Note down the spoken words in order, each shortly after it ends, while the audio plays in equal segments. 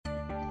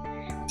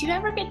Do you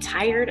ever get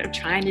tired of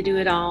trying to do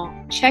it all?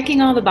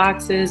 Checking all the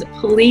boxes,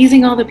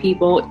 pleasing all the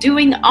people,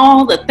 doing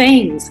all the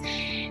things.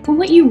 When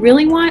what you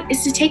really want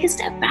is to take a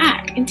step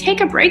back and take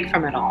a break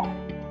from it all.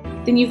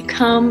 Then you've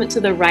come to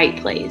the right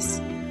place.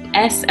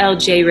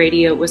 SLJ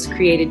Radio was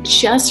created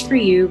just for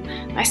you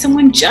by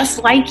someone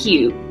just like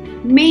you,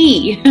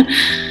 me.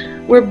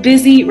 We're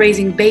busy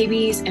raising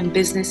babies and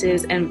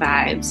businesses and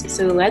vibes,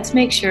 so let's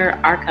make sure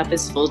our cup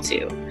is full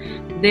too.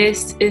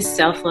 This is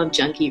Self-Love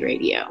Junkie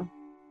Radio.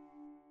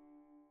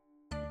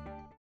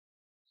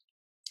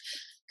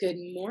 Good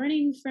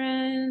morning,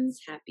 friends.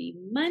 Happy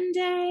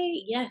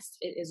Monday. Yes,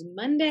 it is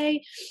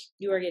Monday.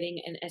 You are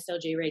getting an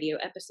SLJ Radio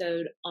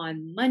episode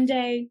on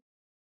Monday,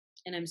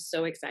 and I'm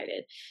so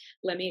excited.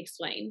 Let me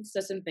explain. So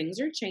some things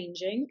are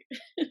changing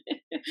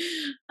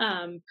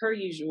per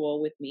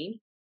usual with me.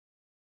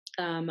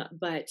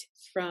 But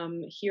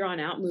from here on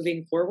out,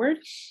 moving forward,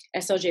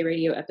 SLJ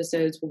Radio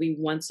episodes will be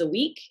once a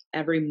week,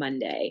 every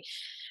Monday.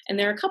 And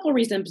there are a couple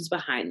reasons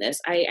behind this.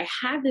 I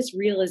had this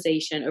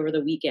realization over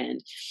the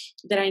weekend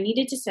that I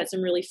needed to set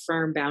some really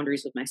firm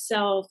boundaries with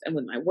myself and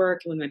with my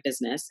work and with my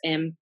business.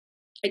 And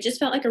it just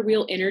felt like a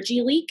real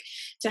energy leak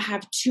to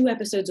have 2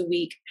 episodes a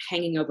week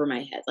hanging over my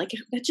head. Like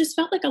that just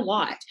felt like a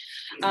lot.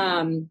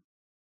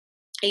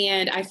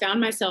 And I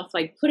found myself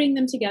like putting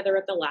them together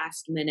at the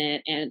last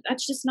minute. And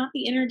that's just not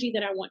the energy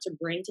that I want to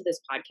bring to this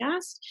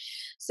podcast.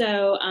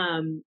 So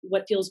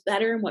what feels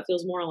better and what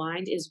feels more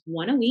aligned is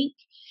one a week.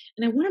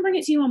 And I want to bring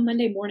it to you on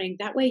Monday morning.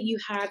 That way you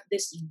have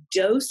this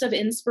dose of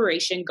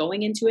inspiration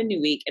going into a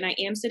new week. And I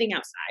am sitting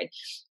outside.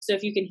 So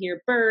if you can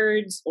hear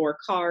birds or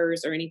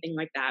cars or anything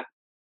like that,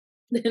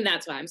 then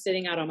that's why I'm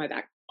sitting out on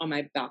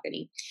my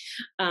balcony.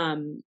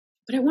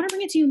 But I want to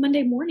bring it to you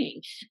Monday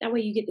morning. That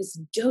way you get this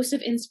dose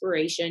of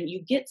inspiration.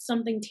 You get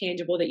something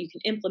tangible that you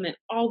can implement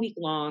all week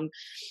long,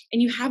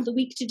 and you have the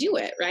week to do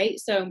it, right?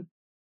 So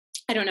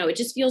I don't know. It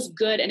just feels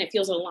good and it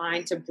feels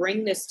aligned to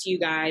bring this to you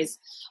guys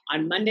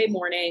on Monday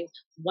morning,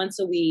 once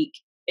a week.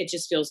 It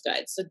just feels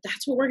good. So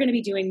that's what we're going to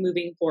be doing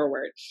moving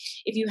forward.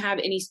 If you have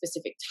any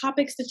specific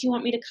topics that you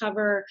want me to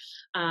cover,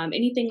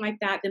 anything like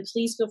that, then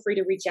please feel free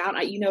to reach out.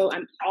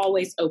 I'm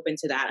always open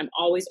to that. I'm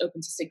always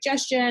open to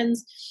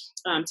suggestions,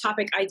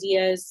 topic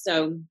ideas.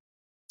 So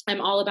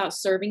I'm all about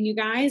serving you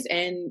guys.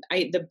 And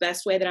the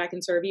best way that I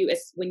can serve you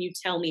is when you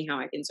tell me how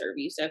I can serve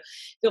you. So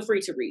feel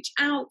free to reach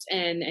out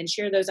and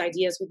share those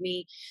ideas with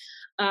me.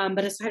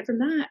 But aside from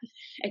that,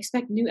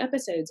 expect new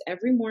episodes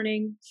every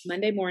morning,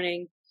 Monday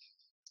morning,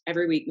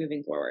 every week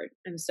moving forward.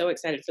 I'm so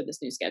excited for this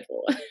new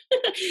schedule.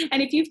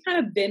 And if you've kind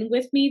of been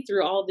with me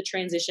through all the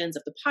transitions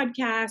of the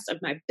podcast, of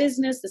my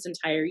business this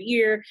entire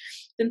year,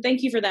 then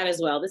thank you for that as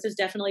well. This has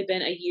definitely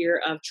been a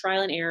year of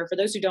trial and error. For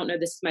those who don't know,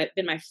 this has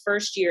been my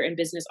first year in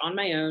business on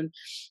my own.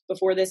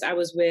 Before this, I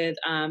was with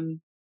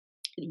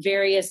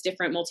various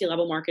different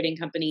multi-level marketing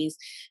companies.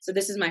 So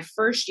this is my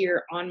first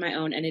year on my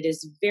own, and it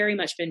has very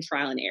much been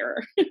trial and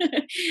error.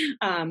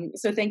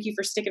 So thank you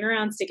for sticking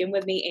around, sticking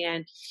with me,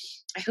 and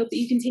I hope that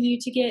you continue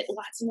to get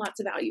lots and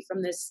lots of value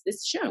from this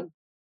show.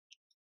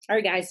 All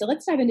right, guys, so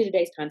let's dive into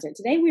today's content.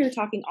 Today, we are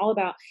talking all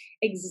about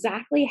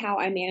exactly how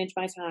I manage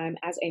my time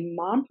as a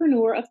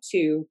mompreneur of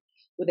 2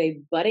 with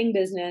a budding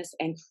business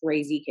and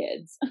crazy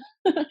kids.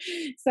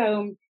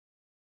 So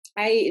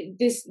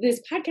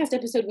this podcast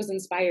episode was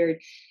inspired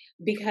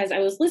because I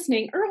was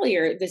listening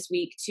earlier this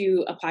week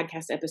to a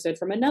podcast episode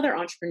from another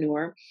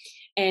entrepreneur,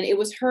 and it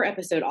was her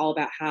episode all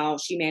about how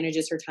she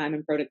manages her time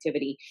and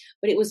productivity.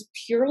 But it was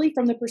purely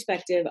from the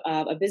perspective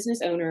of a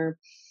business owner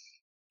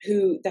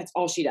who that's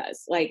all she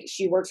does. Like,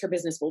 she works her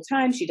business full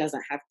time. She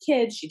doesn't have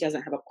kids. She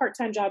doesn't have a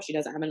part-time job. She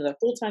doesn't have another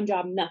full-time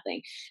job,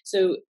 nothing.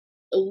 So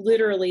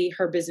literally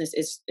her business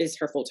is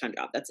her full-time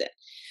job. That's it.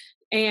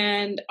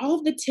 And all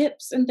of the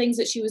tips and things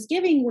that she was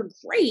giving were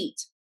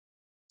great.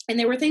 And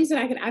there were things that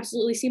I could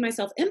absolutely see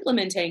myself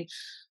implementing,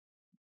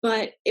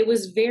 but it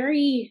was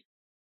very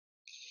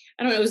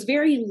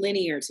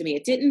linear to me.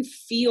 It didn't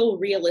feel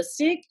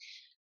realistic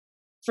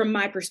from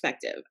my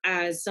perspective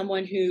as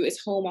someone who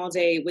is home all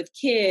day with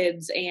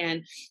kids.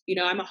 And,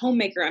 I'm a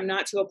homemaker. I'm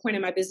not to a point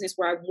in my business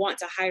where I want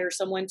to hire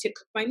someone to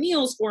cook my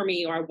meals for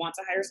me, or I want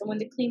to hire someone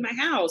to clean my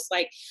house.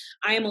 Like,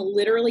 I am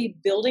literally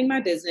building my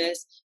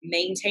business,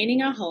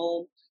 maintaining a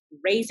home,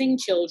 raising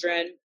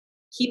children,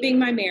 keeping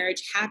my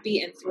marriage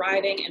happy and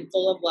thriving and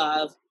full of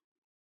love.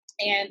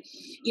 And,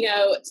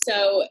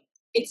 so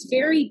it's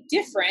very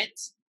different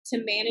to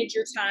manage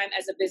your time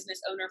as a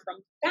business owner from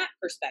that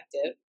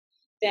perspective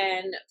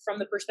than from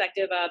the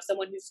perspective of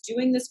someone who's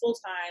doing this full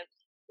time,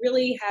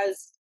 really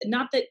has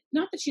not that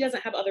she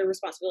doesn't have other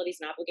responsibilities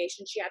and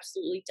obligations. She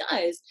absolutely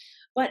does.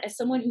 But as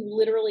someone who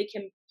literally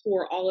can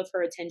pour all of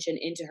her attention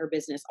into her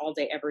business all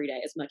day, every day,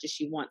 as much as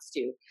she wants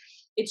to,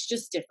 it's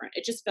just different.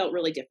 It just felt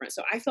really different.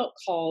 So I felt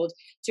called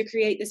to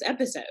create this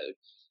episode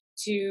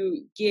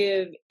to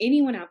give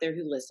anyone out there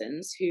who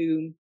listens,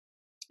 who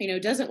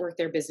doesn't work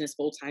their business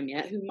full time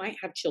yet, who might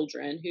have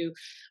children, who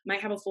might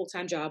have a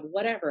full-time job,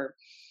 whatever,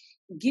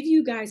 give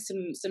you guys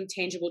some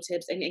tangible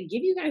tips and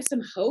give you guys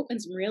some hope and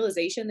some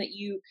realization that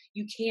you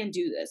can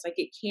do this. Like,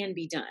 it can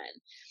be done,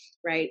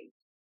 right?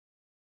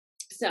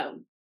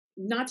 So,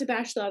 not to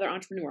bash the other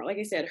entrepreneur, like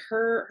I said,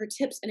 her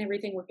tips and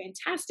everything were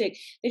fantastic.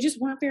 They just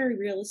weren't very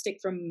realistic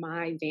from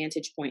my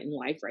vantage point in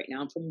life right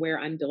now, from where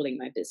I'm building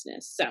my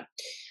business. So,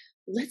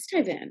 let's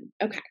dive in.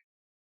 Okay.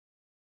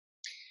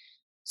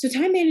 So,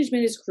 time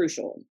management is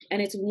crucial,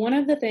 and it's one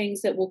of the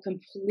things that will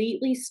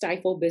completely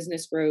stifle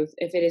business growth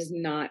if it is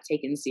not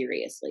taken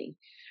seriously,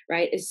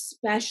 right?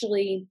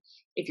 Especially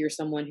if you're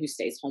someone who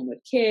stays home with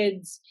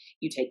kids,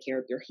 you take care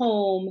of your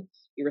home,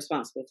 you're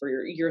responsible for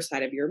your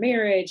side of your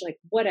marriage, like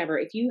whatever.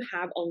 If you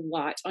have a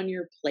lot on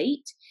your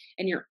plate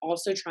and you're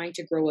also trying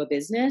to grow a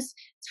business,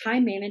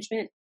 time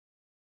management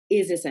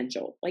is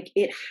essential. Like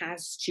it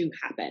has to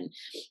happen.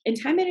 And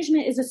time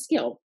management is a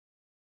skill.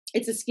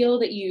 It's a skill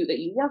that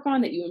you work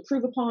on, that you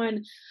improve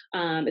upon.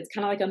 It's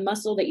kind of like a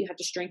muscle that you have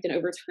to strengthen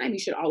over time. You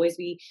should always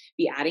be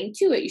adding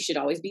to it. You should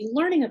always be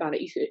learning about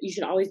it. You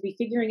should always be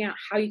figuring out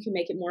how you can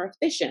make it more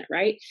efficient,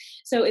 right?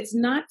 So it's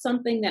not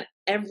something that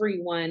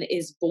everyone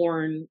is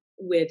born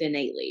with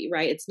innately,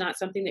 right? It's not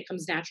something that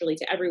comes naturally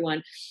to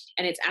everyone,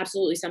 and it's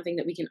absolutely something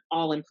that we can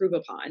all improve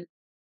upon.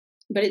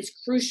 But it's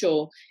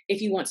crucial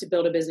if you want to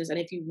build a business and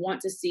if you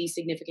want to see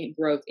significant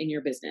growth in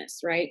your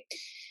business, right?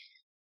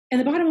 And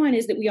the bottom line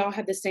is that we all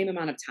have the same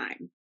amount of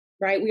time,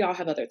 right? We all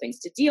have other things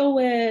to deal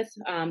with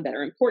that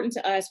are important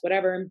to us,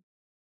 whatever.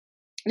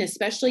 And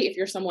especially if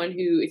you're someone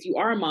who, if you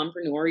are a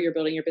mompreneur, you're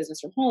building your business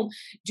from home,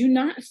 do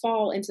not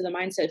fall into the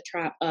mindset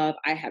trap of,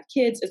 I have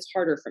kids, it's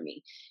harder for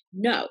me.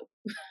 No,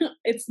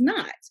 it's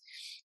not.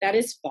 That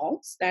is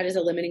false. That is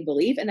a limiting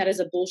belief. And that is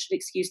a bullshit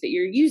excuse that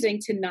you're using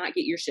to not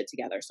get your shit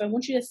together. So I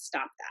want you to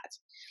stop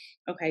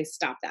that. Okay,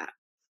 stop that.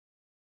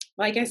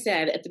 Like I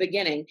said at the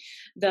beginning,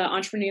 the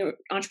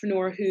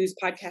entrepreneur whose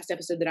podcast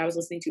episode that I was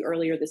listening to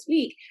earlier this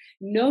week,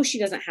 no, she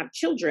doesn't have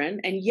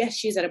children. And yes,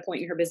 she's at a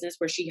point in her business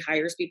where she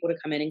hires people to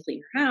come in and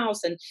clean her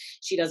house and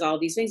she does all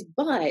these things.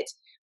 But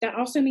that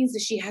also means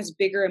that she has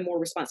bigger and more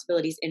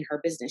responsibilities in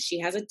her business. She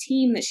has a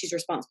team that she's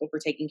responsible for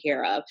taking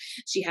care of.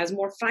 She has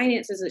more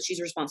finances that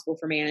she's responsible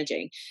for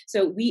managing.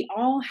 So we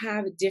all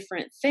have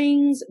different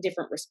things,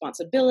 different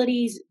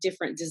responsibilities,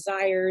 different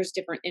desires,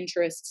 different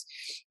interests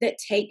that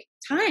take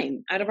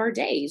time out of our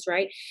days,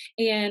 right?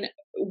 And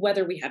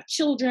whether we have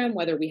children,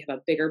 whether we have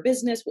a bigger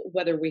business,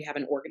 whether we have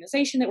an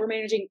organization that we're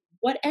managing,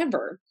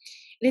 whatever,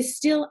 it is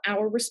still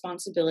our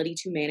responsibility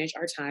to manage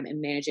our time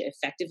and manage it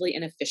effectively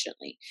and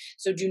efficiently.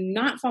 So do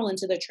not fall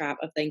into the trap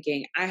of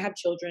thinking, I have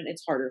children,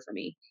 it's harder for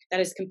me. That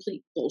is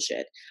complete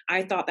bullshit.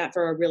 I thought that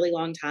for a really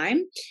long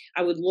time.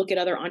 I would look at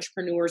other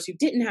entrepreneurs who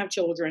didn't have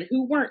children,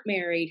 who weren't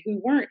married, who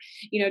weren't,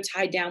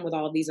 tied down with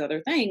all of these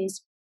other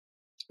things,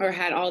 or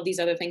had all of these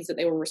other things that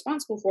they were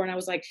responsible for. And I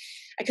was like,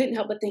 I couldn't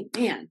help but think,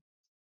 man,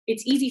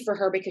 it's easy for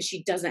her because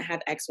she doesn't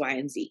have X, Y,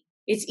 and Z.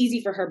 It's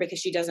easy for her because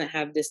she doesn't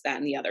have this, that,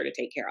 and the other to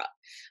take care of.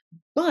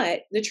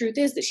 But the truth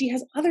is that she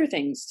has other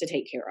things to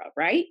take care of,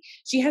 right?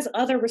 She has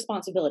other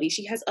responsibilities.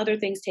 She has other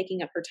things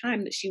taking up her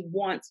time that she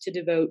wants to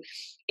devote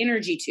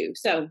energy to.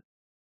 So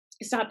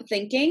stop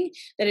thinking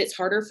that it's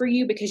harder for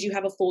you because you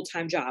have a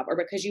full-time job or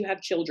because you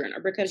have children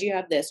or because you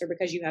have this or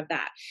because you have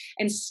that,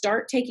 and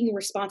start taking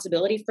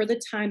responsibility for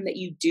the time that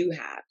you do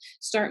have.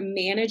 Start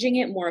managing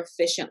it more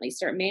efficiently,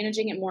 start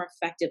managing it more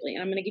effectively.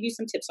 And I'm going to give you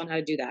some tips on how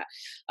to do that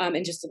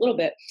in just a little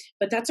bit.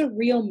 But that's a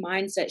real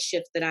mindset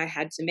shift that I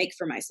had to make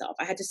for myself.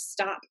 I had to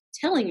stop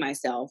telling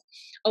myself,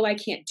 oh, I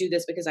can't do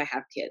this because I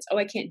have kids. Oh,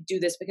 I can't do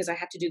this because I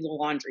have to do the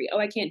laundry. Oh,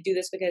 I can't do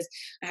this because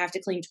I have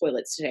to clean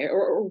toilets today,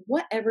 or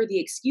whatever the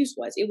excuse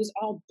was. It was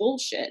all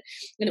bullshit.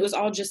 And it was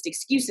all just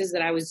excuses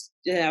that I was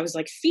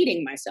like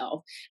feeding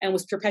myself and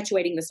was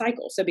perpetuating the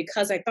cycle. So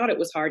because I thought it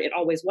was hard, it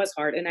always was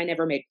hard, and I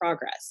never made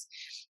progress.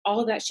 All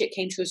of that shit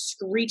came to a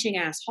screeching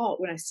ass halt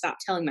when I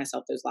stopped telling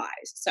myself those lies.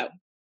 So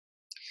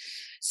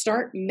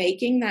start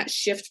making that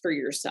shift for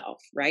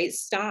yourself, right?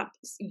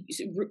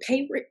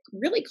 Pay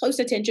really close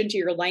attention to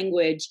your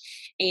language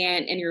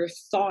and your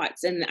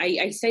thoughts. And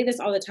I say this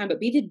all the time, but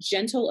be the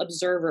gentle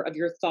observer of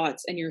your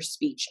thoughts and your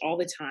speech all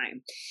the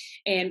time.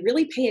 And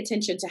really pay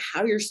attention to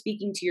how you're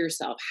speaking to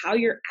yourself, how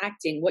you're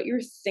acting, what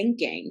you're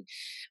thinking,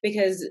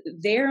 because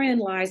therein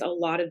lies a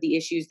lot of the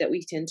issues that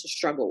we tend to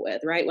struggle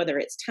with, right? Whether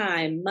it's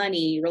time,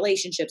 money,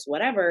 relationships,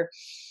 whatever,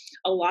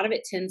 a lot of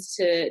it tends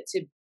to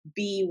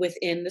be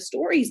within the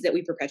stories that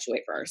we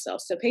perpetuate for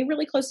ourselves. So pay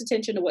really close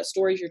attention to what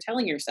stories you're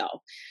telling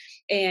yourself.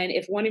 And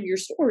if one of your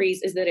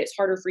stories is that it's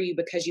harder for you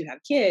because you have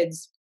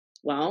kids,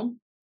 well,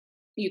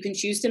 you can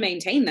choose to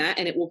maintain that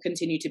and it will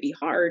continue to be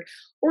hard,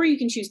 or you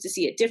can choose to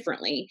see it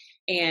differently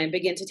and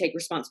begin to take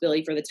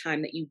responsibility for the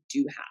time that you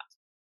do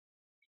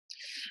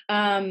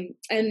have.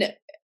 And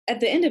at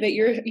the end of it,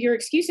 your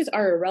excuses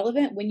are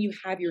irrelevant when you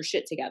have your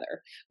shit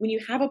together. When you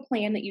have a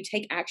plan that you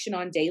take action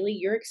on daily,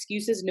 your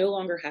excuses no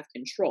longer have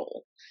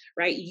control,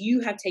 right?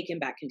 You have taken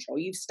back control.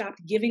 You've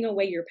stopped giving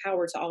away your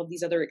power to all of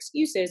these other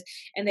excuses,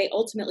 and they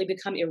ultimately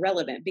become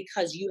irrelevant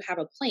because you have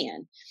a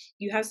plan.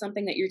 You have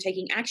something that you're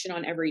taking action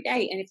on every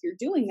day. And if you're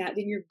doing that,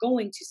 then you're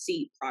going to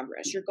see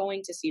progress. You're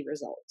going to see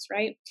results,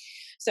 right?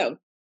 So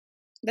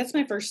that's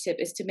my first tip,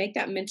 is to make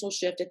that mental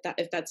shift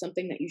if that's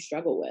something that you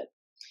struggle with.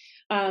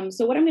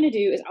 So what I'm going to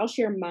do is I'll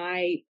share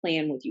my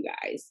plan with you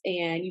guys,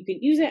 and you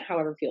can use it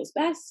however feels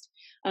best.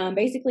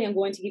 Basically, I'm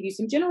going to give you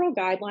some general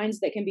guidelines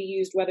that can be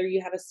used whether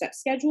you have a set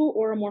schedule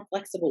or a more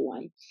flexible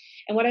one.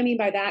 And what I mean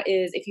by that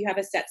is if you have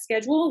a set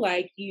schedule,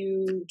 like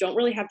you don't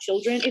really have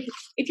children,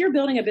 if you're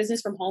building a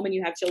business from home and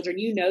you have children,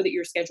 you know that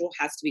your schedule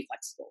has to be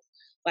flexible.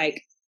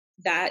 Like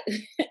that,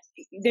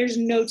 there's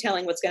no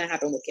telling what's going to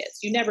happen with kids.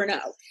 You never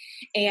know.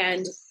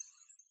 And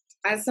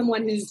as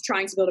someone who's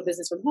trying to build a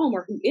business from home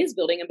or who is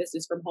building a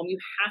business from home, you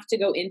have to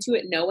go into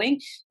it knowing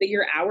that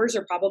your hours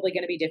are probably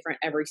going to be different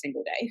every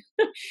single day.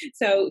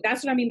 So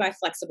that's what I mean by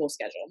flexible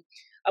schedule.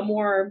 A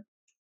more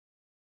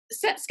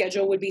set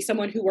schedule would be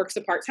someone who works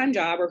a part-time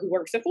job or who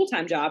works a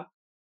full-time job,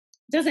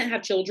 doesn't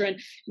have children,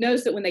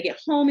 knows that when they get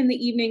home in the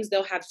evenings,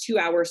 they'll have 2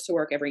 hours to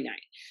work every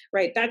night,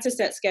 right? That's a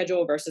set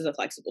schedule versus a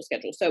flexible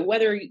schedule. So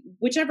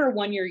whichever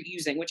one you're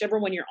using, whichever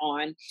one you're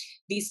on,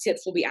 these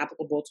tips will be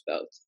applicable to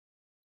both.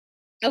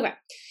 Okay.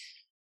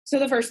 So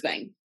the first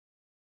thing,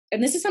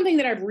 and this is something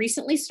that I've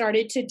recently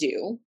started to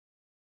do,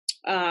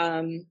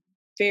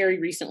 very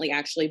recently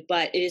actually,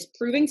 but it is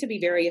proving to be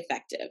very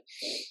effective.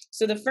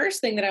 So the first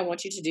thing that I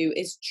want you to do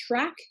is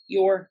track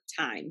your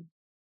time.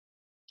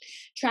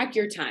 Track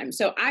your time.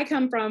 So I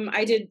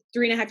did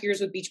 3.5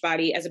 years with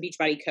Beachbody as a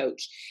Beachbody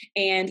coach.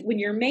 And when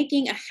you're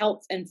making a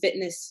health and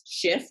fitness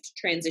shift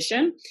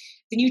transition,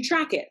 then you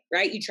track it,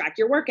 right? You track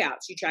your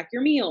workouts, you track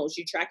your meals,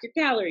 you track your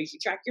calories, you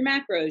track your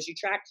macros, you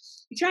track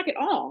it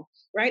all,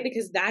 right?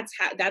 Because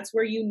that's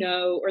where you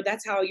know, or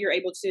that's how you're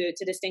able to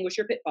distinguish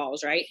your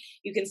pitfalls, right?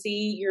 You can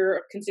see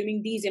you're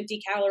consuming these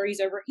empty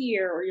calories over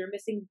here, or you're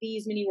missing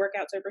these many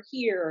workouts over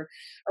here,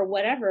 or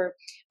whatever.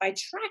 By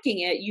tracking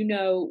it, you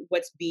know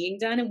what's being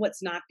done and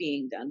what's not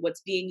being done,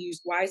 what's being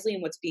used wisely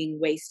and what's being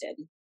wasted.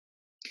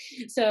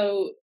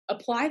 So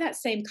apply that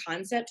same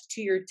concept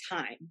to your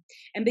time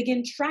and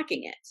begin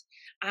tracking it.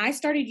 I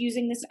started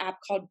using this app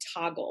called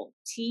Toggl,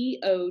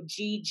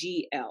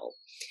 Toggl.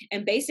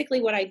 And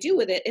basically what I do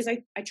with it is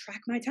I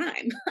track my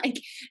time, like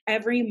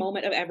every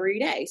moment of every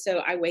day. So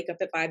I wake up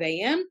at 5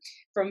 a.m.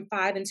 From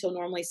 5 until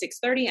normally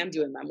 6:30, I'm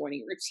doing my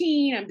morning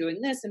routine. I'm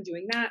doing this, I'm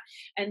doing that.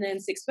 And then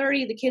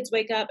 6:30, the kids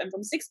wake up. And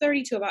from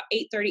 6:30 to about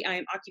 8:30, I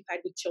am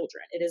occupied with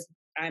children.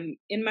 I'm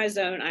in my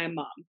zone. I am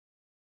mom.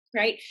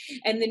 Right.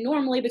 And then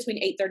normally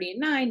between 8:30 and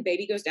 9,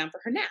 baby goes down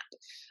for her nap.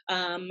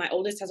 My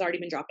oldest has already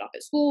been dropped off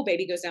at school.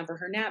 Baby goes down for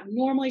her nap.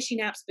 Normally she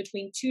naps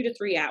between 2 to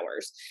 3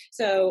 hours.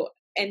 So,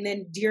 and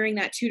then during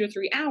that 2 to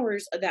 3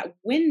 hours of that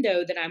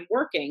window that I'm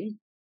working,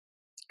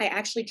 I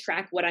actually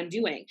track what I'm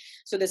doing.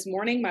 So this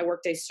morning, my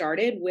workday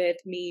started with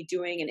me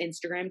doing an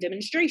Instagram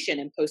demonstration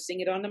and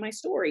posting it onto my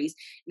stories.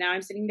 Now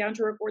I'm sitting down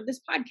to record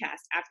this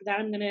podcast. After that,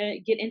 I'm going to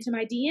get into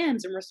my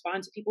DMs and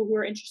respond to people who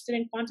are interested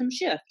in quantum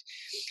shift.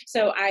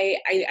 So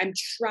I'm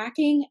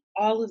tracking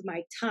all of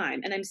my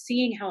time, and I'm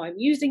seeing how I'm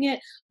using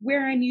it,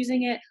 where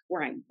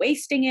I'm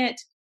wasting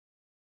it,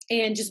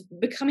 and just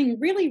becoming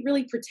really,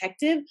 really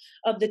protective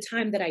of the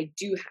time that I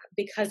do have,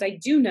 because I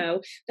do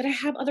know that I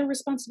have other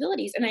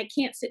responsibilities and I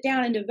can't sit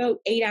down and devote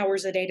 8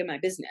 hours a day to my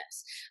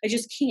business. I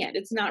just can't.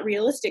 It's not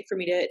realistic for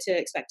me to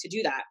expect to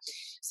do that.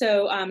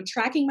 So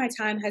tracking my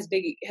time has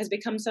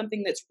become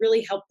something that's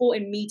really helpful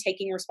in me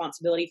taking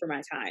responsibility for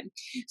my time.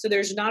 So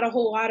there's not a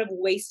whole lot of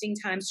wasting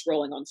time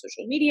scrolling on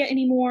social media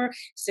anymore,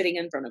 sitting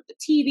in front of the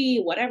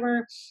TV,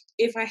 whatever.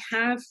 If I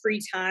have free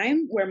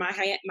time where my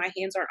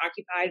hands aren't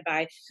occupied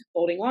by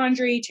folding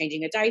laundry,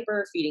 changing a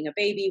diaper, feeding a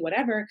baby,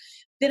 whatever,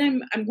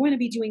 then I'm going to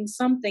be doing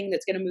something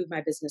that's going to move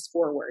my business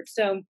forward.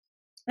 So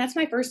that's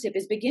my first tip,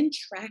 is begin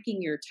tracking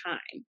your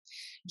time.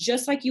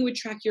 Just like you would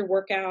track your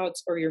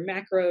workouts or your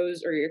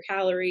macros or your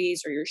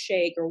calories or your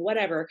shake or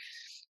whatever,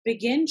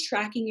 begin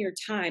tracking your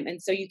time.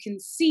 And so you can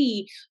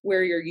see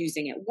where you're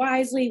using it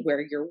wisely,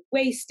 where you're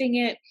wasting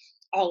it,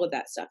 all of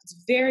that stuff.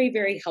 It's very,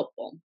 very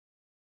helpful.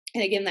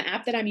 And again, the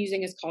app that I'm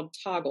using is called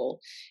Toggl,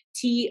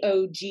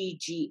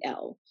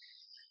 Toggl.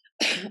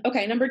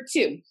 Okay, number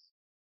 2,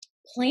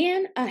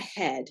 plan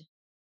ahead.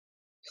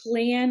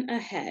 Plan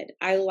ahead.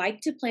 I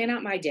like to plan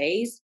out my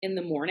days in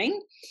the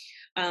morning.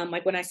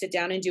 Like when I sit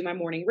down and do my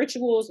morning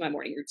rituals, my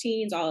morning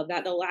routines, all of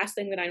that, the last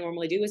thing that I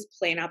normally do is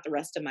plan out the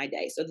rest of my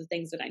day. So the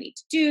things that I need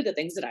to do, the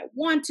things that I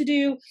want to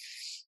do,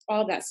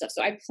 all of that stuff.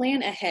 So I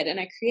plan ahead and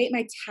I create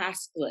my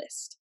task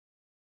list.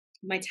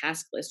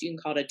 You can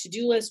call it a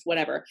to-do list,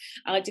 whatever.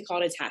 I like to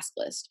call it a task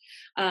list.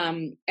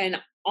 And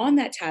on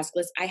that task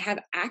list, I have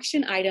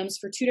action items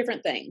for 2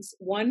 different things.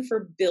 One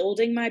for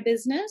building my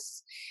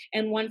business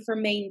and one for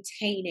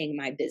maintaining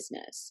my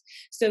business.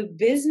 So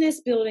business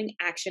building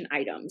action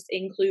items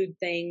include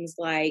things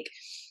like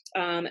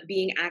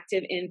being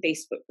active in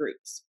Facebook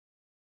groups,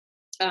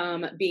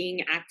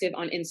 being active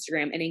on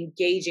Instagram and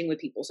engaging with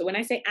people. So when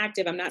I say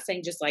active, I'm not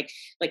saying just like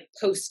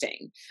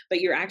posting,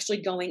 but you're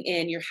actually going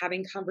in, you're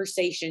having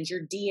conversations,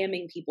 you're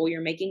DMing people,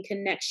 you're making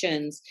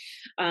connections,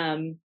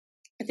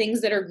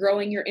 things that are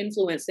growing your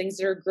influence, things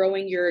that are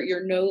growing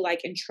your know, like,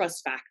 and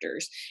trust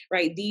factors,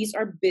 right? These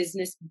are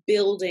business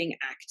building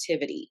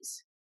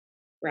activities,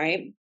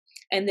 right?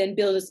 And then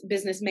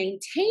business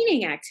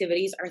maintaining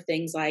activities are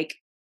things like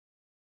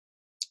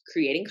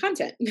creating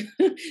content,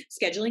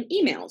 scheduling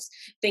emails,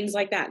 things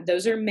like that.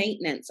 Those are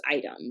maintenance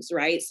items,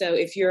 right? So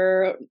if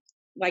you're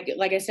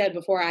like I said,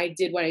 before I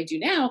did what I do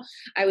now,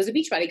 I was a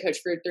Beachbody coach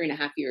for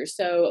 3.5 years.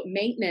 So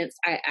maintenance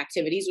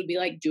activities would be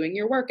like doing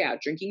your workout,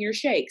 drinking your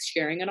shakes,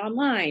 sharing it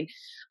online,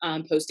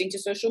 posting to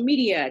social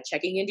media,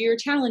 checking into your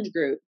challenge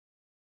group.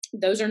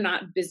 Those are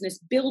not business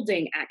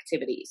building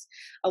activities.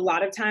 A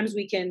lot of times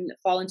we can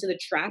fall into the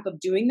trap of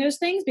doing those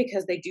things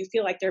because they do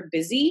feel like they're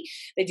busy.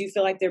 They do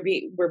feel like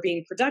we're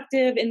being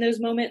productive in those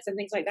moments and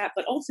things like that.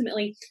 But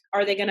ultimately,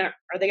 are they gonna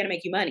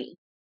make you money?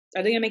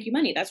 Are they gonna make you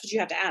money? That's what you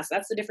have to ask.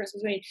 That's the difference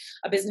between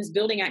a business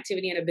building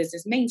activity and a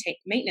business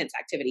maintenance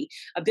activity.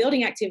 A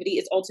building activity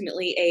is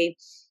ultimately a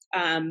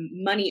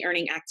money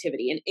earning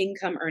activity, an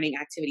income earning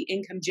activity,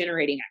 income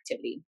generating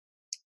activity.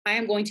 I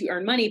am going to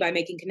earn money by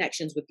making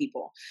connections with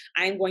people.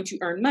 I am going to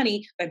earn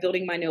money by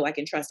building my know, like,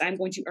 and trust. I'm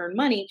going to earn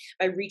money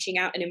by reaching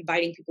out and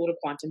inviting people to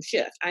Quantum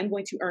Shift. I'm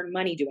going to earn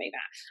money doing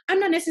that. I'm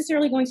not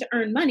necessarily going to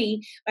earn money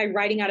by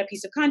writing out a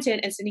piece of content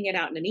and sending it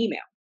out in an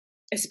email,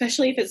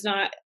 especially if it's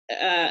not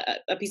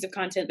a piece of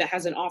content that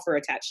has an offer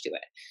attached to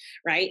it,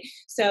 right?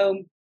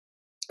 So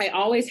I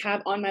always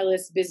have on my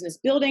list business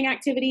building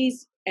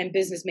activities and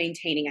business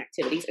maintaining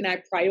activities, and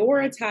I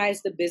prioritize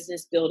the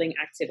business building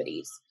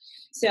activities.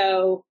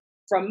 So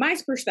from my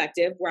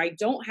perspective, where I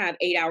don't have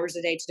 8 hours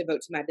a day to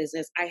devote to my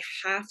business, I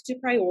have to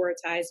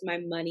prioritize my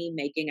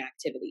money-making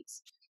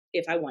activities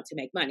if I want to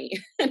make money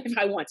and if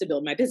I want to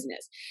build my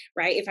business,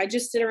 right? If I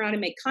just sit around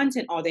and make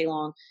content all day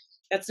long,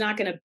 that's not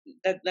gonna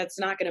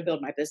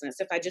build my business.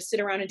 If I just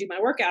sit around and do my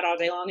workout all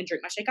day long and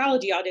drink my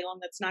Shakeology all day long,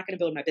 that's not gonna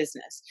build my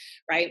business,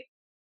 right?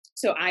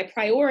 So I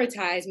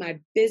prioritize my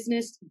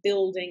business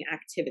building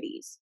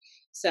activities.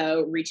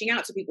 So reaching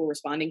out to people,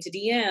 responding to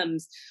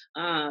DMs,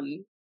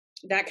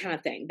 that kind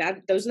of thing.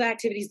 Those are the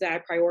activities that I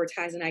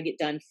prioritize and I get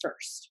done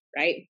first,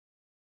 right?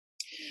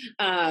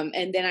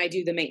 And then I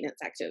do the maintenance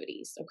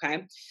activities.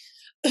 Okay.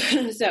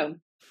 So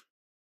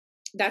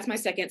that's my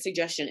second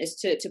suggestion, is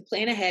to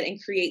plan ahead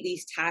and create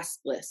these task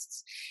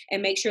lists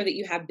and make sure that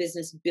you have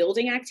business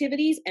building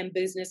activities and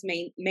business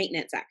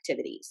maintenance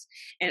activities,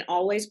 and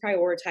always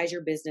prioritize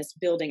your business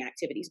building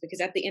activities,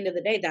 because at the end of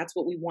the day, that's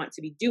what we want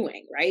to be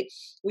doing, right?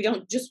 We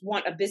don't just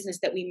want a business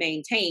that we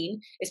maintain,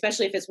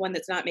 especially if it's one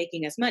that's not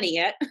making us money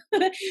yet.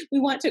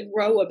 We want to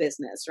grow a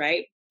business,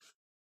 right?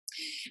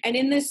 And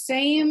in the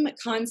same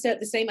concept,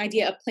 the same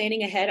idea of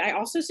planning ahead, I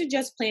also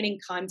suggest planning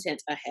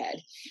content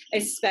ahead,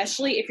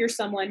 especially if you're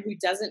someone who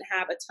doesn't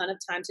have a ton of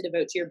time to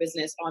devote to your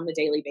business on the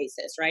daily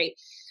basis, right?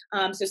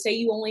 So say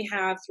you only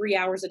have 3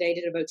 hours a day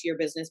to devote to your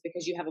business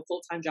because you have a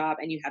full-time job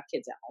and you have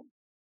kids at home,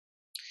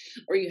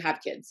 or you have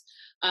kids,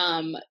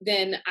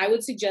 then I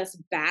would suggest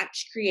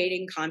batch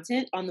creating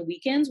content on the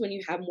weekends when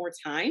you have more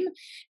time,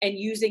 and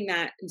using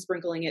that and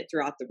sprinkling it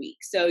throughout the week.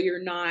 So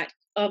you're not,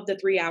 of the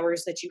 3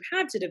 hours that you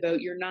have to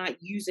devote, you're not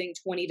using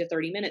 20 to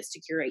 30 minutes to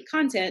curate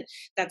content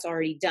that's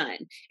already done.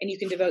 And you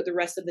can devote the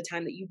rest of the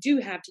time that you do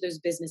have to those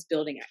business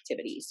building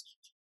activities.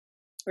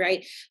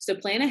 Right? So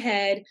plan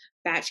ahead,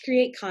 batch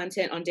create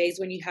content on days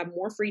when you have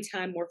more free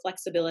time, more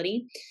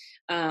flexibility.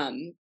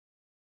 And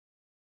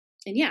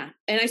yeah,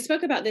 and I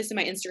spoke about this in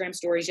my Instagram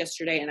stories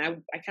yesterday, and I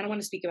kind of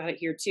want to speak about it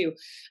here too.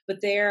 But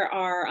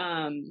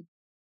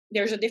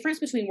there's a difference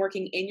between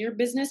working in your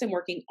business and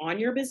working on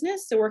your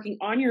business. So working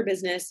on your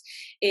business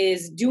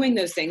is doing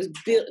those things,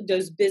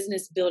 those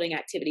business building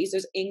activities,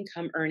 those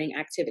income earning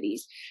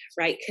activities,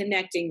 right?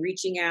 Connecting,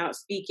 reaching out,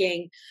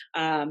 speaking,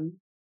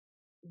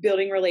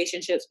 building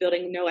relationships,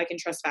 building know, like, and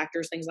trust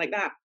factors, things like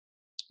that.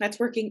 That's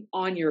working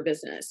on your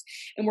business.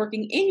 And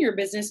working in your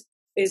business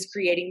is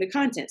creating the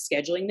content,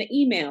 scheduling the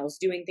emails,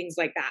 doing things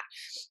like that,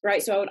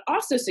 right? So I would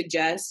also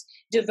suggest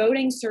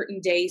devoting certain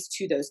days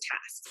to those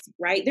tasks,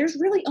 right? There's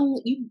really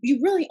only, you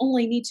really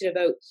only need to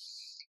devote,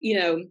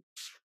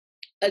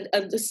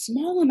 a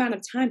small amount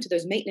of time to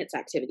those maintenance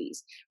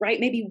activities, right?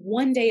 Maybe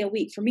one day a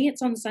week. For me,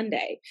 it's on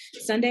Sunday.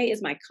 Sunday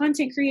is my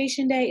content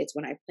creation day. It's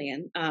when I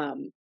plan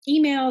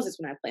emails. It's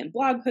when I plan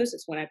blog posts.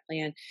 It's when I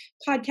plan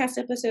podcast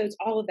episodes,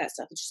 all of that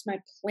stuff. It's just my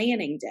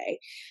planning day.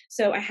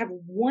 So I have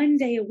one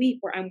day a week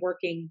where I'm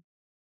working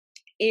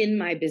in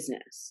my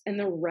business, and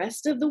the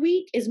rest of the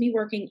week is me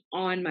working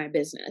on my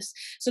business.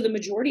 So the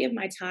majority of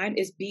my time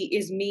is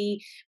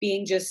me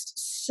being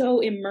just so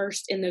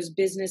immersed in those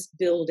business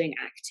building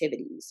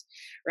activities,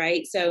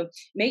 right? So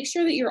make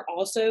sure that you're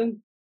also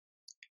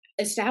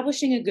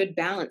establishing a good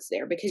balance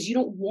there, because you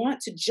don't want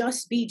to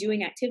just be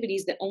doing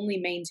activities that only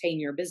maintain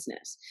your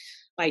business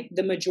like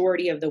the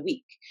majority of the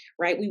week,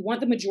 right? We want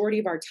the majority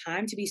of our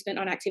time to be spent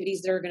on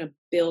activities that are going to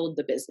build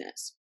the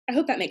business. I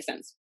hope that makes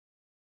sense.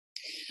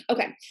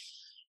 Okay.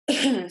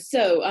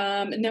 So,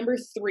 number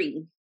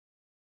 3,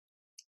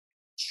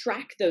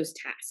 track those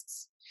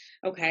tasks.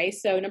 Okay.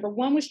 So number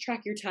 1 was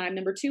track your time.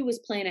 Number 2 was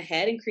plan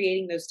ahead and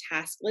creating those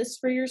task lists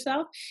for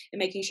yourself and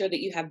making sure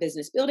that you have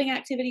business building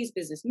activities,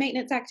 business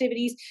maintenance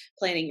activities,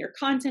 planning your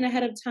content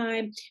ahead of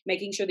time,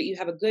 making sure that you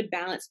have a good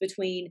balance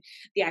between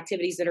the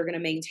activities that are going to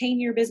maintain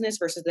your business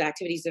versus the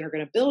activities that are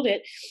going to build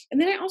it. And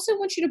then I also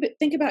want you to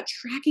think about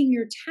tracking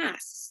your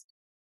tasks.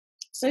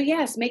 So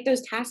yes, make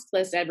those task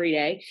lists every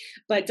day,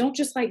 but don't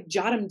just like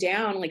jot them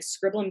down, like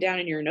scribble them down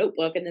in your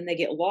notebook and then they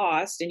get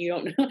lost and you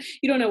don't know,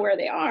 you don't know where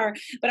they are.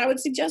 But I would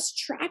suggest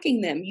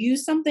tracking them.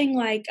 Use something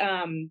like,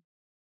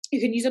 you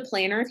can use a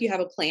planner if you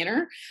have a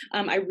planner.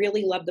 I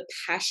really love the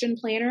Passion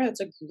Planner. That's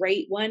a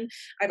great one.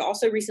 I've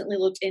also recently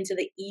looked into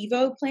the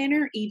Evo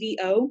Planner,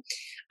 EVO,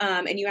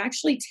 and you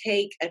actually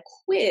take a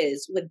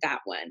quiz with that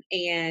one.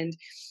 And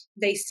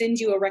they send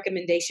you a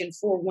recommendation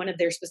for one of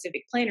their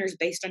specific planners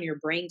based on your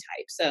brain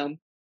type. So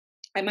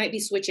I might be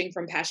switching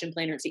from Passion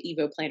Planner to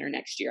Evo Planner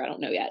next year. I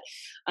don't know yet.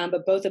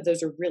 But both of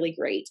those are really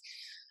great.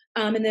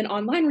 And then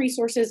online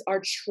resources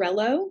are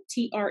Trello,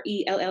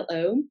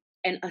 Trello,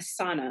 and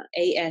Asana,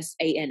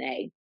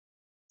 Asana.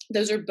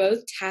 Those are both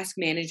task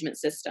management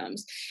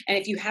systems. And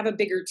if you have a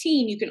bigger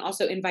team, you can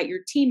also invite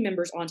your team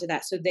members onto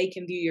that so they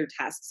can view your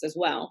tasks as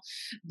well.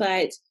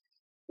 But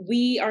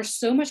we are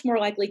so much more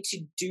likely to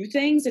do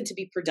things and to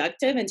be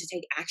productive and to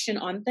take action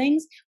on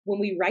things when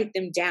we write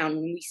them down,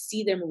 when we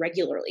see them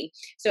regularly.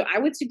 So I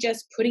would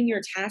suggest putting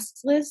your tasks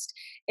list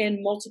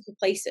in multiple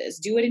places.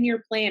 Do it in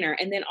your planner,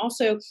 and then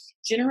also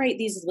generate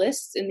these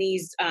lists in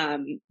these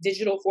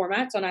digital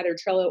formats on either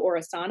Trello or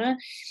Asana,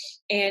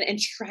 and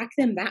track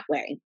them that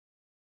way.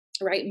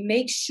 Right?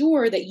 Make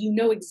sure that you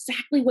know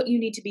exactly what you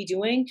need to be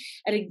doing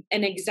and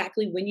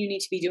exactly when you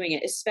need to be doing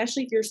it,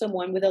 especially if you're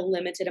someone with a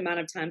limited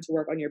amount of time to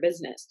work on your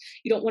business.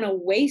 You don't want to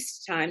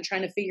waste time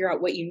trying to figure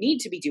out what you need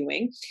to be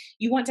doing.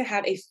 You want to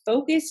have a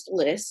focused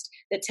list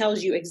that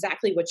tells you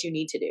exactly what you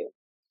need to do,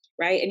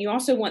 right? And you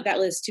also want that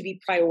list to be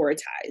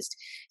prioritized.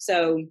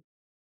 So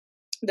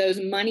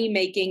those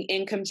money-making,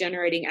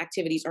 income-generating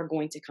activities are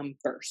going to come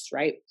first,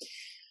 right?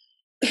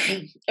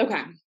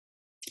 Okay.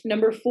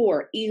 Number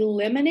 4,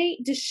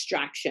 eliminate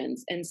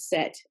distractions and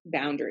set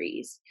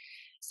boundaries.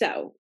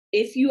 So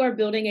if you are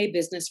building a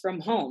business from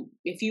home,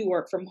 if you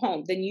work from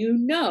home, then you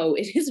know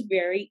it is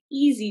very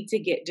easy to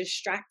get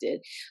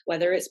distracted,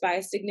 whether it's by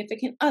a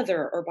significant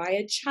other or by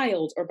a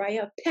child or by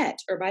a pet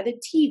or by the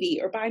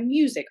TV or by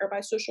music or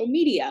by social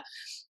media.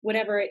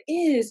 Whatever it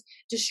is,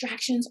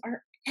 distractions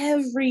are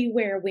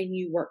everywhere when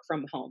you work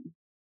from home.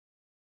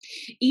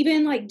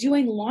 Even like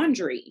doing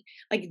laundry,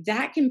 like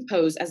that can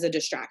pose as a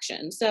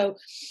distraction. So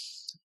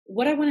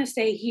what I want to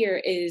say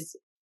here is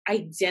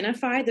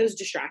identify those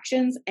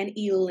distractions and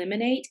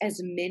eliminate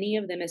as many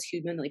of them as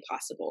humanly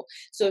possible.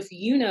 So if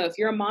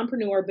you're a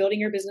mompreneur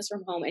building your business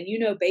from home and you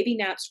know baby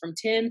naps from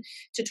 10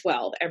 to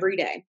 12 every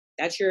day,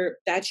 that's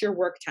your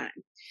work time.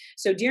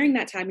 So during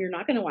that time, you're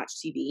not going to watch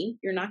TV.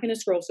 You're not going to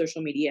scroll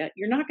social media.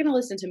 You're not going to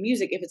listen to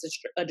music if it's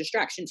a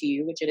distraction to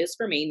you, which it is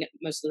for me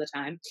most of the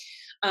time.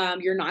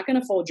 You're not going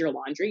to fold your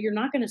laundry. You're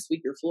not going to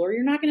sweep your floor.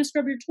 You're not going to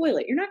scrub your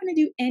toilet. You're not going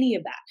to do any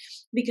of that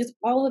because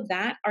all of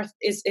that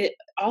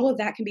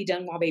can be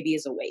done while baby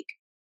is awake.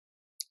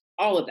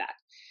 All of that.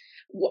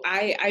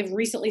 I've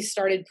recently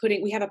started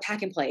we have a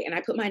pack and play, and I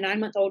put my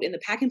 9-month-old in the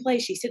pack and play.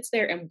 She sits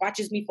there and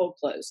watches me fold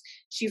clothes.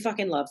 She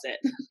fucking loves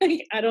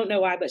it. I don't know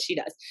why, but she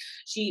does.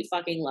 She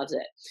fucking loves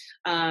it.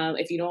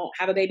 If you don't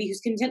have a baby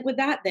who's content with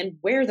that, then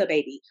wear the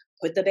baby.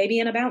 Put the baby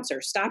in a bouncer.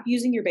 Stop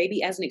using your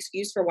baby as an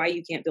excuse for why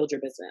you can't build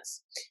your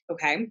business.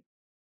 Okay?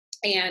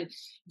 And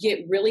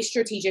get really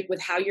strategic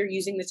with how you're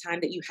using the time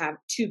that you have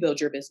to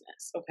build your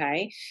business.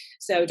 Okay.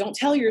 So don't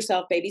tell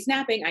yourself, baby's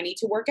napping, I need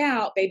to work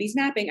out. Baby's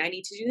napping, I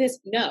need to do this.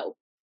 No.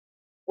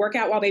 Work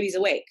out while baby's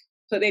awake.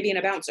 Put baby in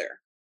a bouncer.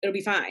 It'll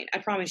be fine. I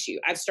promise you.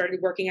 I've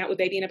started working out with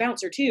baby in a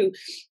bouncer too,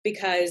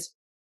 because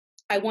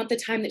I want the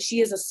time that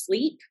she is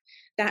asleep,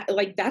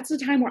 that's the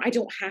time where I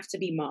don't have to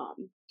be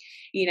mom,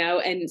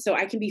 and so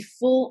I can be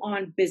full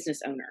on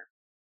business owner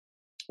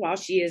while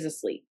she is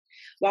asleep.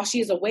 While she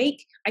is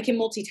awake, I can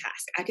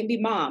multitask. I can be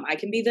mom. I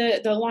can be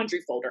the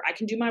laundry folder. I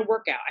can do my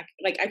workout.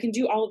 I can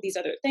do all of these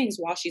other things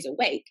while she's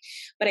awake,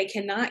 but I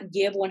cannot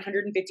give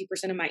 150%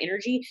 of my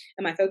energy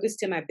and my focus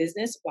to my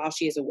business while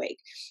she is awake.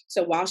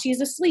 So while she is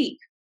asleep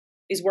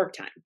is work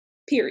time,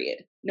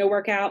 period. No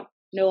workout,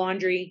 no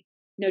laundry,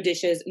 no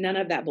dishes, none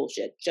of that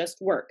bullshit, just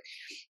work.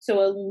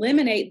 So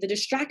eliminate the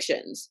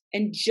distractions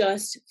and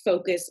just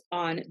focus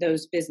on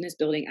those business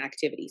building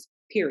activities,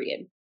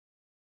 period.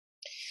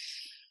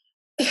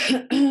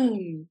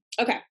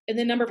 Okay. And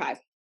then number 5,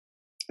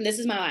 and this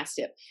is my last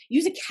tip,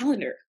 use a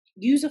calendar.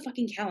 Use a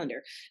fucking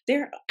calendar.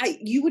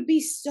 You would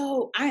be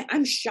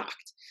I'm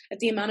shocked at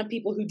the amount of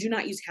people who do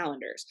not use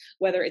calendars,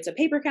 whether it's a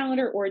paper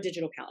calendar or a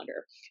digital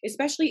calendar,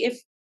 especially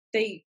if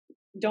they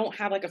don't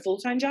have like a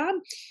full-time job.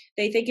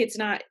 They think it's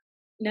not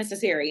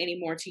necessary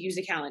anymore to use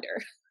a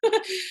calendar.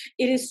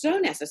 It is so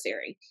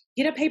necessary.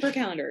 Get a paper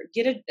calendar,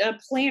 get a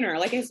planner.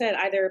 Like I said,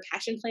 either a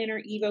Passion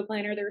Planner, Evo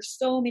Planner. There are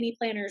so many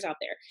planners out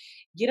there.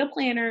 Get a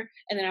planner.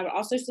 And then I would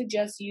also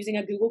suggest using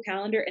a Google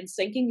Calendar and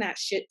syncing that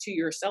shit to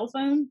your cell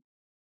phone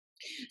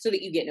so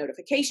that you get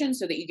notifications,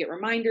 so that you get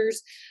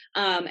reminders.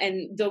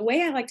 And the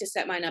way I like to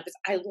set mine up is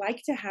I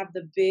like to have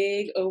the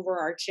big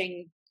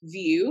overarching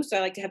view. So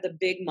I like to have the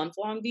big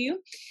month-long view.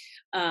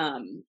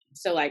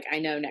 So like, I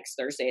know next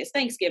Thursday is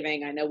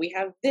Thanksgiving. I know we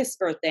have this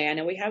birthday. I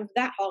know we have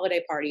that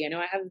holiday party. I know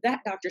I have that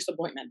doctor's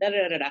appointment. Da,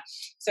 da, da, da.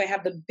 So I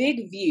have the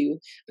big view,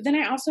 but then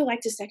I also like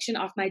to section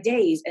off my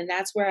days. And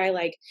that's where I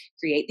like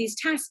create these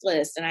task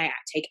lists and I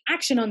take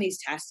action on these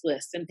task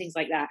lists and things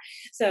like that.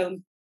 So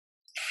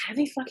have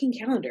a fucking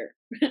calendar.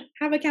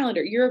 Have a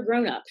calendar. You're a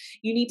grown up.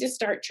 You need to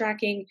start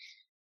tracking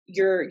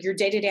your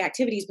day-to-day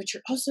activities, but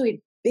you're also a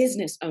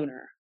business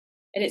owner.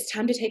 And it's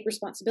time to take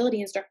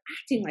responsibility and start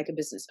acting like a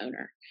business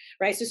owner,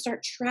 right? So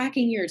start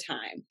tracking your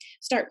time,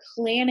 start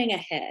planning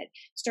ahead,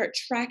 start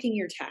tracking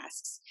your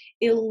tasks,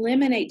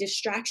 eliminate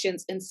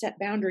distractions and set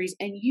boundaries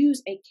and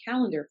use a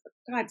calendar.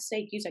 For God's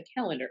sake, use a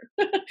calendar.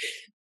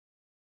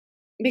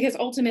 Because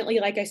ultimately,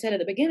 like I said at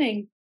the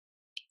beginning,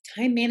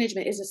 time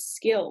management is a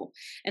skill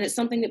and it's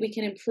something that we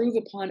can improve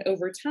upon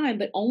over time,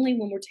 but only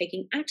when we're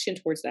taking action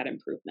towards that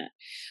improvement,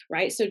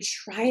 right? So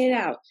try it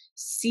out,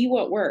 see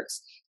what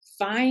works.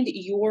 Find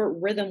your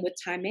rhythm with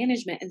time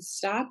management and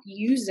stop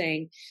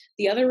using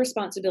the other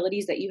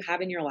responsibilities that you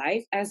have in your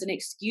life as an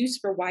excuse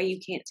for why you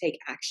can't take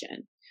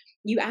action.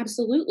 You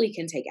absolutely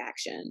can take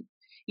action.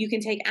 You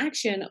can take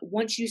action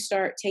once you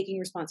start taking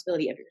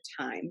responsibility of your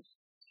time.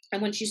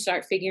 And once you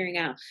start figuring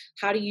out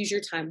how to use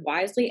your time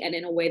wisely and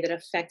in a way that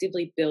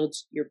effectively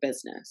builds your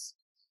business.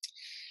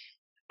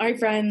 All right,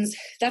 friends,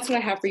 that's what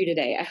I have for you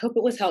today. I hope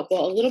it was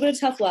helpful. A little bit of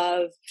tough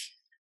love.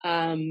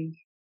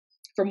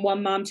 From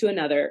one mom to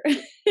another,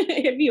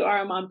 if you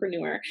are a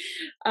mompreneur.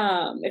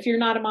 If you're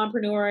not a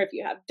mompreneur, if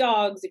you have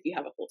dogs, if you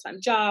have a full-time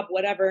job,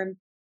 whatever,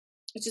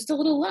 it's just a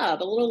little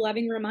love, a little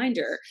loving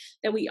reminder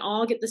that we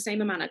all get the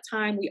same amount of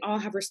time. We all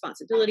have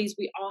responsibilities.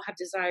 We all have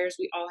desires.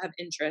 We all have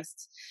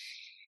interests.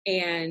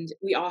 And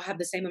we all have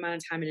the same amount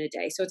of time in a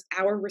day. So it's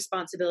our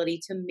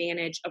responsibility to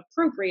manage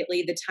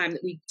appropriately the time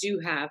that we do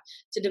have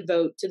to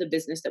devote to the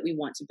business that we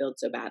want to build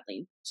so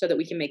badly so that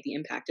we can make the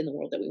impact in the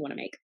world that we want to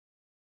make.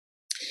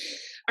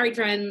 All right,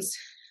 friends,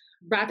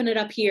 wrapping it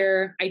up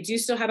here. I do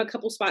still have a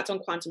couple spots on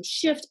Quantum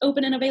Shift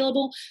open and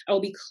available. I will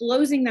be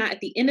closing that at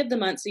the end of the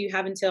month. So you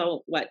have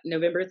until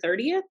November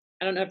 30th?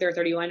 I don't know if there are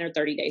 31 or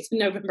 30 days in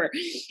November,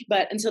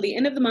 but until the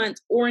end of the month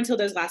or until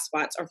those last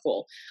spots are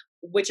full,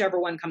 whichever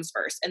one comes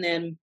first. And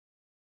then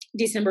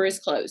December is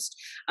closed.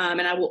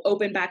 And I will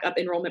open back up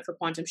enrollment for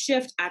Quantum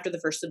Shift after the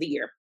first of the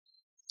year.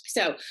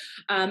 So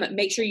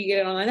make sure you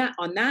get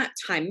on that.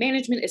 Time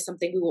management is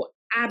something we will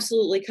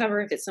absolutely cover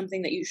if it's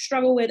something that you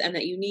struggle with and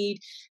that you need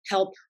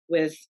help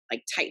with,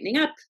 like tightening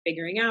up,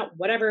 figuring out,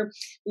 whatever.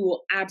 We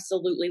will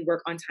absolutely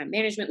work on time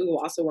management. We will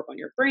also work on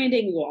your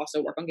branding. We will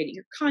also work on getting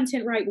your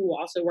content right. We will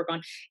also work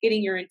on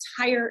getting your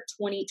entire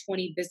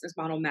 2020 business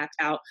model mapped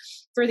out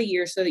for the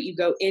year so that you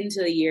go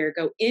into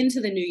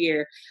the new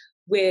year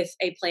with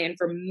a plan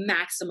for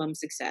maximum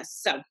success.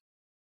 So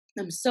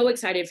I'm so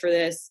excited for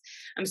this.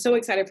 I'm so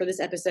excited for this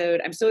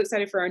episode. I'm so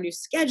excited for our new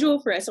schedule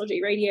for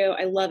SLJ Radio.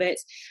 I love it.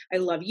 I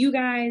love you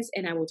guys,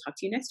 and I will talk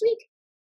to you next week.